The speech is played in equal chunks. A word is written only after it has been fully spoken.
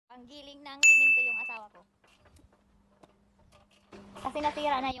giling ng siminto yung asawa ko. Kasi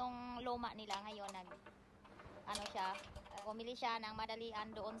nasira na yung luma nila ngayon. Bumili siya ng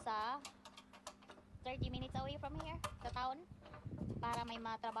madalian doon sa 30 minutes away from here, sa town, para may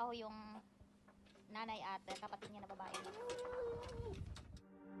matrabaho yung nanay at kapatid niya na babae.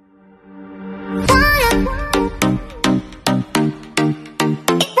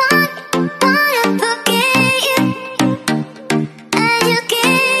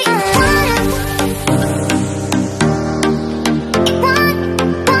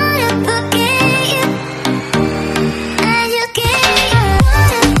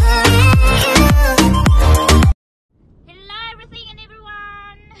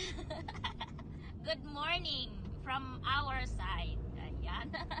 Good morning from our side.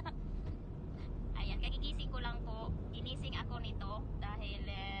 Ayan. Ayan, kagigising ko lang po. Ginising ako nito dahil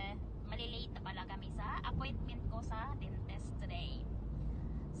malilate na pala kami sa appointment ko sa dentist today.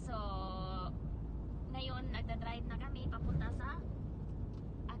 So, ngayon nagda-drive na kami papunta sa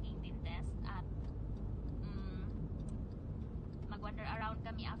aking dentist at mag-wander around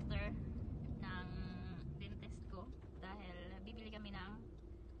kami after ng dentist ko dahil bibili kami ng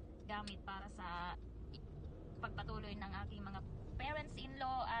gamit para sa pagpatuloy ng aking mga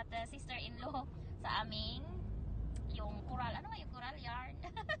parents-in-law at sister-in-law sa aming yung coral. Ano nga yung coral yarn?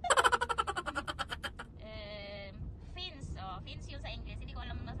 Fins. Oh, fins yun sa English. Hindi ko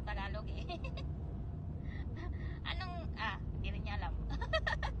alam na sa Tagalog eh. Hindi rin niya alam.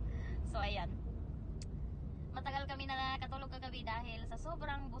 So, ayan. Matagal kami na nakatulog kagabi dahil sa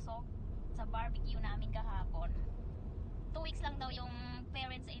sobrang busog sa barbecue namin kahapon. 2 weeks lang daw yung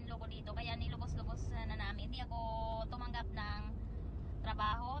parents-in-law ko dito, kaya nilubos-lubos na namin. Hindi ako tumanggap ng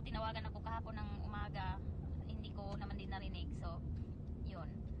trabaho. Tinawagan ako kahapon ng umaga, hindi ko naman din narinig. So, yun.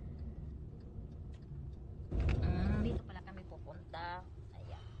 Dito pala kami pupunta.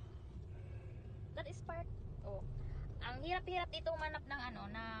 Ayan. That is part. Oh. Ang hirap-hirap dito manap ng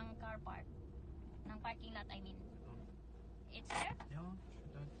ng car park. Ng parking lot, I mean. It's there? Yeah.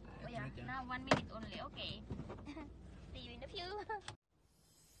 Oh yeah, now 1 minute only. Okay. See you in the few.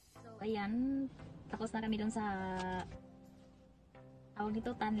 So, ayan. Tapos na kami dun sa tawag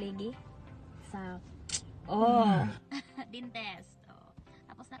dito, Tanlegi. Sa dentist. Oh.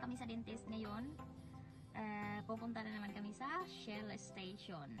 Tapos na kami sa dentist ngayon. Pupunta na naman kami sa Shell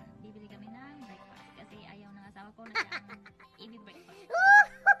Station. Bibili kami ng breakfast. Kasi ayaw ng asawa ko na siyang i-breakfast.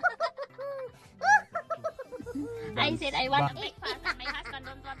 I said I want a breakfast and my husband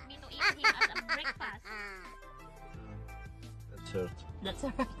don't want me to eat him as a breakfast. That's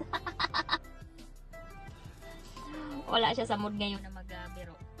hurt. Wala siya sa mood ngayon na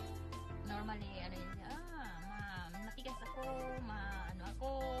magbiro. Normally, yun siya, ma'am, natigas ako, makunat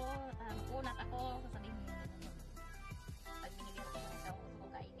ako, sasabihin mo yun. Pag binigyan ko ng isang gusto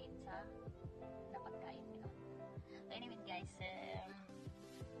kong kainin sa dapat kain nito. So anyway guys,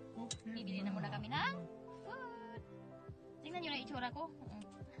 bibili na muna kami ng food. Tingnan nyo na itsura ko.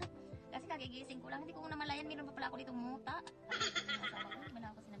 Kasi kagigising ko lang, hindi ko namalayan, meron pa pala ako dito muta. Hindi man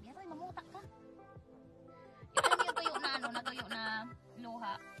ako sinabihan, ay mamuta ka. Yung alam yung tuyo na natuyo na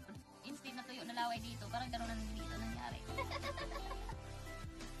luha. Instead na tuyo na laway dito, parang gano'n na dito nangyari.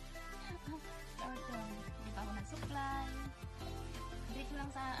 So, hindi pa ako nag-supply. Dito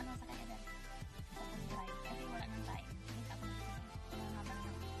lang sa sa kaya dahil. Sa drive, kasi wala nang time. Hindi ako nag-supply.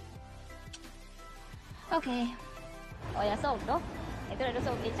 Okay. O ya, so, no? Ito na doon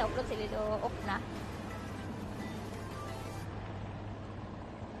sa ulit sila do off na.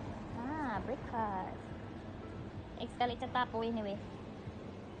 Breakfast. Exkalit sa tapo anyway.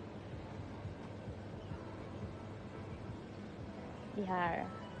 Bihar.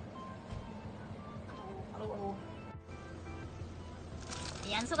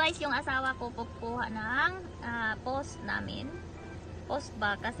 Ayan, so guys, yung asawa ko pupuha ng post namin. Post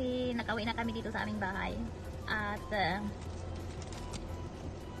bag kasi nakauwi na kami dito sa aming bahay. At ayan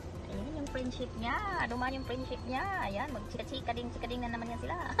yung friendship niya. Dumaan yung friendship niya. Ayan, magchika-chika-ding na naman yan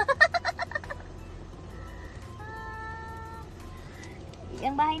sila.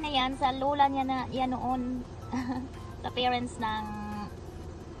 Yung bahay na yan, sa lola niya na yan noon. Sa parents ng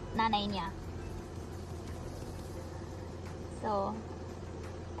nanay niya. So,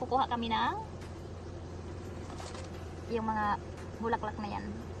 kukuha kami na yung mga bulaklak na yan.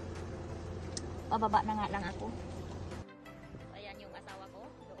 Pababa na nga lang ako. Ayan yung asawa ko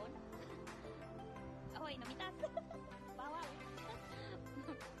doon. Ahoy, namitas. Bawal.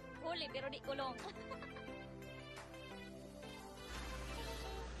 Huli pero di kulong.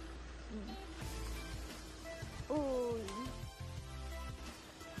 Uy.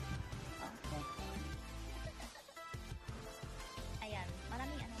 Ayan,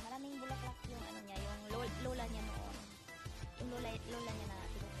 marami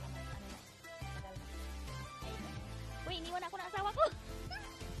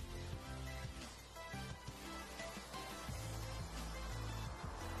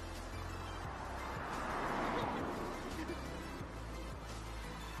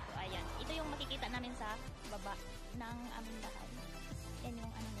baba ng aming bahay. Yan yung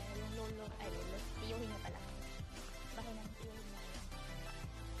ano niya, yung lolo, ay lolo, tiyuhin niya pala. Bahay ng tiyuhin niya.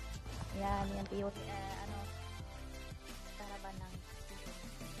 Yan, yung tiyuhin, ano, karaban ng tiyuhin.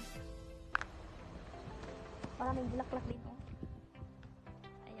 Maraming bulaklak din, oh.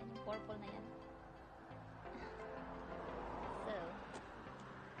 Ayan yung purple na yan. So,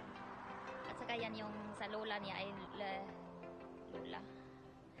 at saka yan yung sa lola niya ay lola.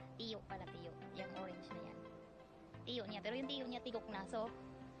 Tiyo pala, tiyo. Yung orange na yan. Tiyo niya. Pero yung tiyo niya tigok na. So,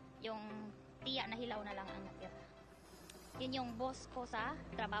 yung tiya na hilaw na lang ang natira. Yun yung boss ko sa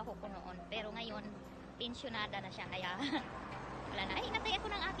trabaho ko noon. Pero ngayon, pensionada na siya. Kaya, wala na. Ay, natay ako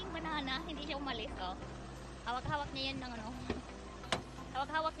ng aking banana. Hindi siya umalis, oh. Hawak-hawak niya yan ng ano.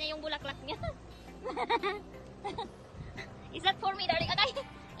 Hawak-hawak niya yung bulaklak niya. Is that for me, darling? Agay!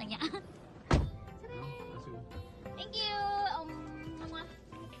 Lang niya. Thank you!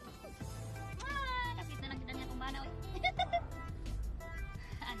 Kapit na lang kita niya itong banaw.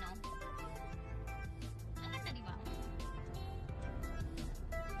 Ano? Ang ganda, diba?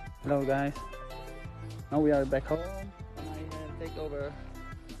 Hello guys, now we are back home and I take over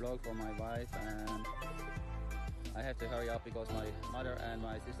vlog for my wife and I have to hurry up because my mother and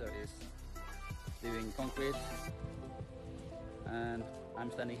my sister is doing concrete and I'm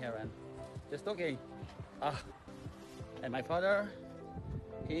standing here and just talking. And my father,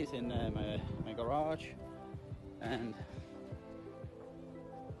 he's in my garage and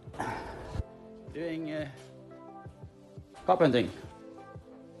doing carpenting.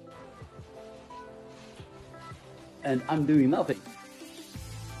 And I'm doing nothing.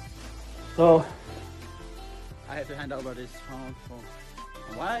 So I have to hand over this phone for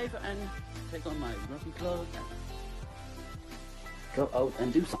my wife and take on my working clothes and go out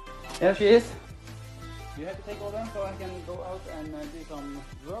and do something. There she is. You have to take over so I can go out and do some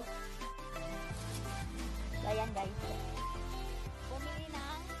work. Ayan guys. Bumili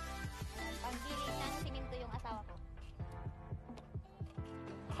ng pangbili ng siminto yung asawa ko.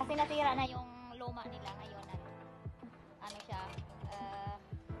 Kasi natira na yung luma nila ngayon. Ano siya,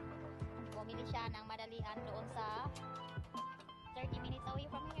 bumili siya ng madalian doon sa 30 minutes away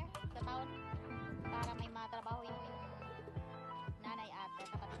from here, sa town, para may matrabaho yung nanay at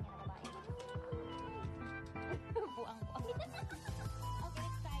kapatid niya na babae. Buang-buang. Okay,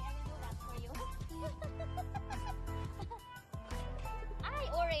 let's try. I will do that for you. Ay,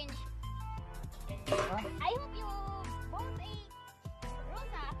 orange! I hope you bought a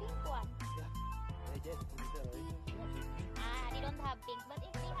rosa, a pink one. They don't have pink, but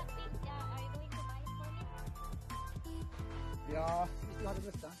if they have pink, are you going to buy it for me? Ja, hvis du hadde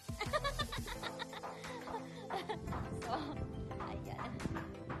lyst da. So, ayan.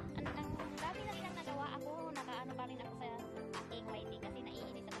 Ang dami na rin ang nagawa ako. Nakaano pa rin ako sa aking writing kasi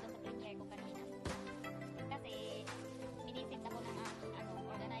naiinis ako doon sa premiere ko kanina. Kasi, minisit ako ng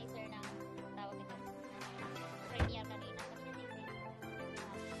organizer ng tawag ito. Premiere kanina. Kasi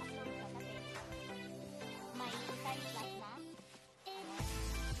upload ka kasi may time class na ang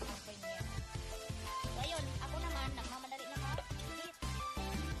premiere. So, ayun. Ako naman, nagmamadali na ma-edit.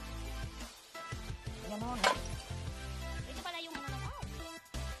 Ganon. Ito pala yung ano na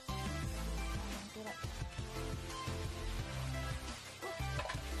tira.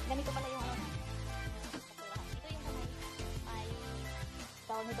 Ganito pala yung ano. Ito yung may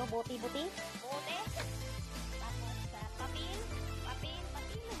tawag nito, buti-buti. Bote. Tapos papel.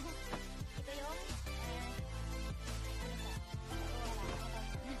 Ito yung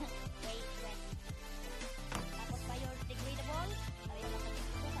wait. Tapos biodegradable. Sabi naman kami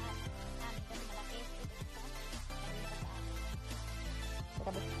ito sa amin kasi malaki.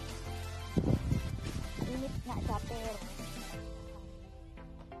 Tapos init nga siya pero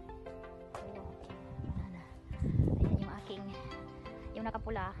ayan yung aking yung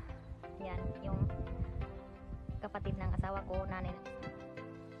nakapula. Ayan yung kapatid ng asawa ko, nanay.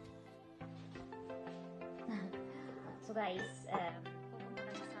 So guys, pupunta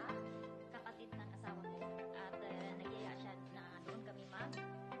kami sa kapatid ng asawa ko at nagyaya siya na doon kami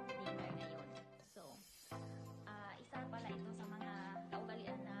mag-dinner ngayon. So, isa pala ito sa mga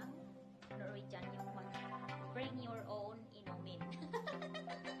kaugalian ng Norwegian, yung bring your own inumin.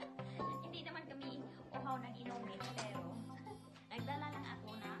 Hindi naman kami uhaw ng inumin, pero nagdala lang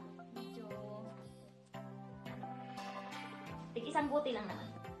ako na medyo isang buti lang naman.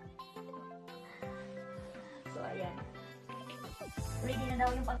 So, ayan. Ready na daw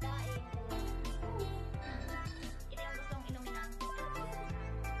yung pagkain. Ito yung gustong inumin ng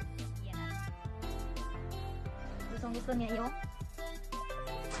biyenan. Gusto niya yung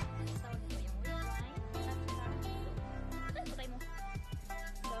tawag nito yung red wine. Patay mo.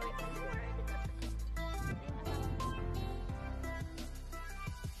 Sorry for the word. Ito yung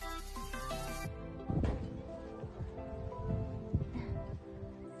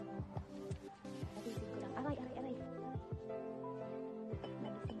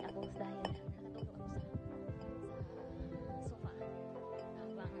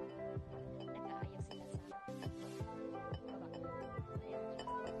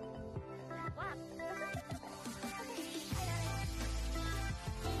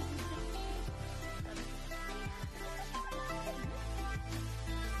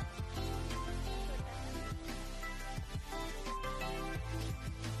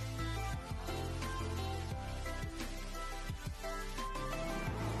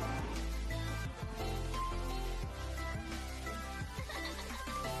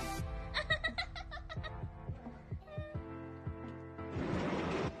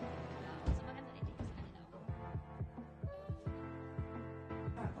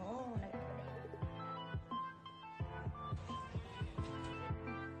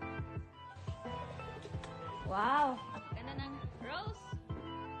Wow! Ganda ng rose.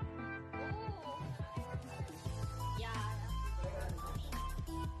 Ooh. Yeah.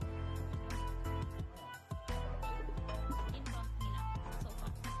 In front nila.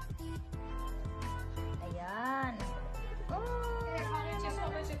 Sofa. Ayan. Jeg har ikke så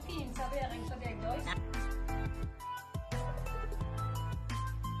mye fin servering som deg, Joyce.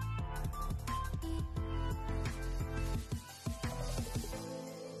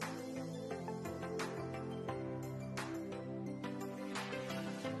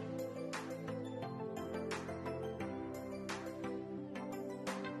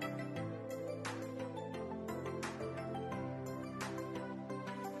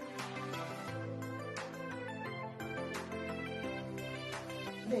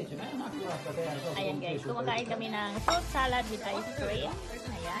 Ayan guys, kumakain kami ng fruit salad with ice cream.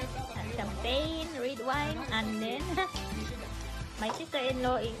 Ayan, and champagne, red wine, and then my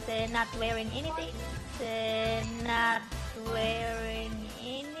sister-in-law is not wearing anything. Not wearing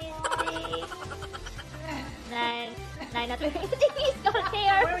anything. Not wearing anything. He's got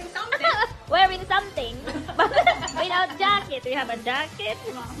hair. Wearing something. Wearing something. But without jacket. We have a jacket.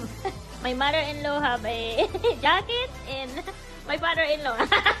 My mother-in-law have a jacket and my father-in-law.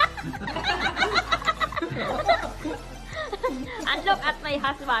 And look at my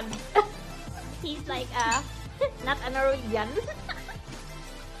husband. He's like not a Norwegian.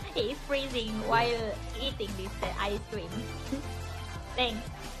 He is freezing while eating this ice cream. Thanks.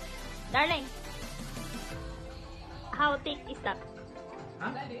 Darling, how thick is that?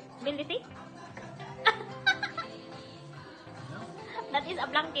 Huh? Really thick? That is a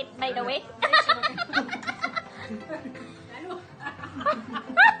blanket, by the way.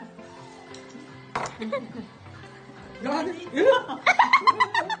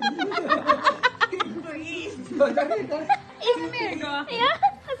 Yeah,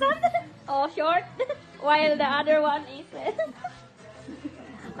 oh, short. While the other one is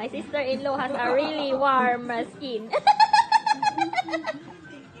my sister-in-law has a really warm skin.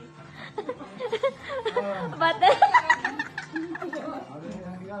 But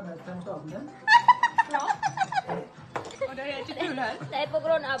Og det er ikke tull her. det er på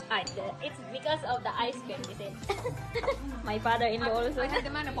grunn av it's because of the ice cream, is it? My father-in-law also. I had the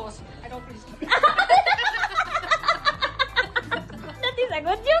menopause. I don't please. That is a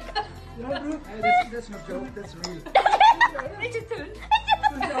good joke. That's no joke, that's real. Det er ikke tull.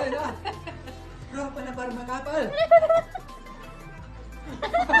 Bro, pa na para makapal.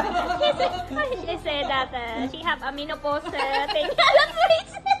 She said that she have a menopause thing. That's why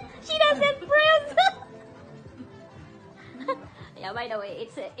she doesn't freeze. Yeah, by the way,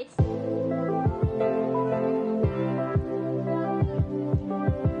 it's